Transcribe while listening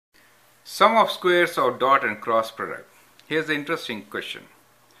Sum of squares of dot and cross product. Here's the interesting question.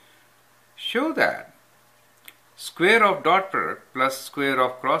 Show that square of dot product plus square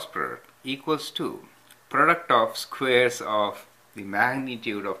of cross product equals to product of squares of the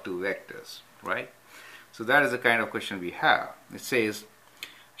magnitude of two vectors, right? So that is the kind of question we have. It says,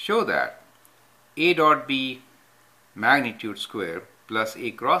 show that a dot b magnitude square plus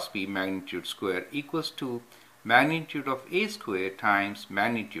a cross b magnitude square equals to magnitude of a square times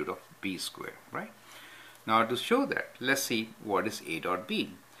magnitude of b square, right? Now to show that, let's see what is a dot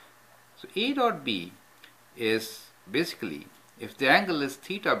b. So a dot b is basically, if the angle is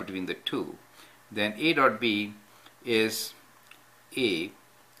theta between the two, then a dot b is a,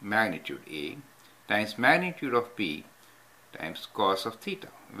 magnitude a, times magnitude of b times cos of theta,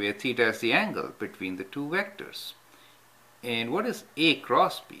 where theta is the angle between the two vectors. And what is a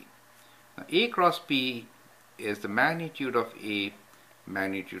cross b? Now, a cross b is the magnitude of a,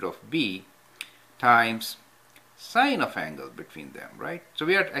 magnitude of b, times sine of angle between them, right? So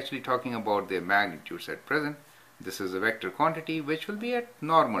we are actually talking about their magnitudes at present. This is a vector quantity which will be at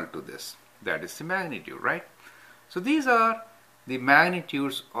normal to this. That is the magnitude, right? So these are the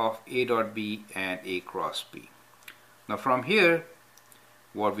magnitudes of a dot b and a cross b. Now from here,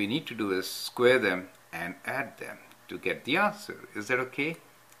 what we need to do is square them and add them to get the answer. Is that okay?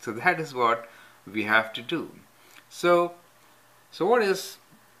 So that is what we have to do. So what is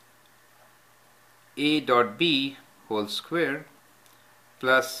a dot b whole square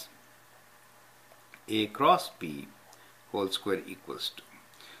plus a cross b whole square equals to?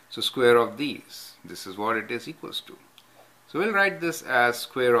 So square of these, this is what it is equals to. So we'll write this as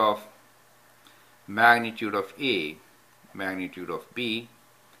square of magnitude of a, magnitude of b,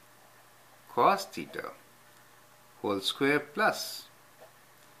 cos theta whole square plus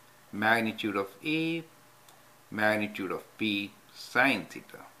magnitude of a, magnitude of b, sine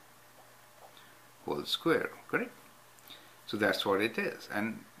theta whole square, correct? So that's what it is.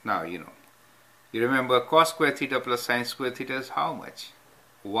 And now you remember cos square theta plus sine square theta is how much?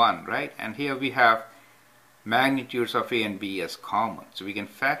 1, right? And here we have magnitudes of a and b as common, so we can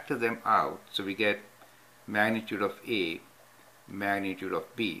factor them out. So we get magnitude of a, magnitude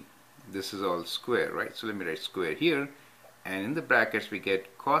of b. This is all square, right? So let me write square here, and in the brackets we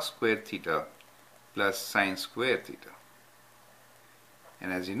get cos square theta plus sine square theta.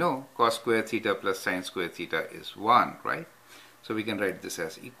 And as you know, cos square theta plus sine square theta is 1, right? So we can write this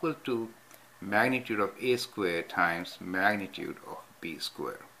as equal to magnitude of a square times magnitude of b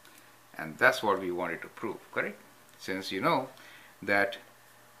square. And that's what we wanted to prove, correct? Since you know that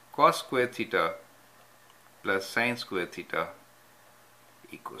cos square theta plus sine square theta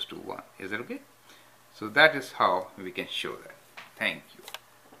equals to 1. Is that okay? So that is how we can show that. Thank you.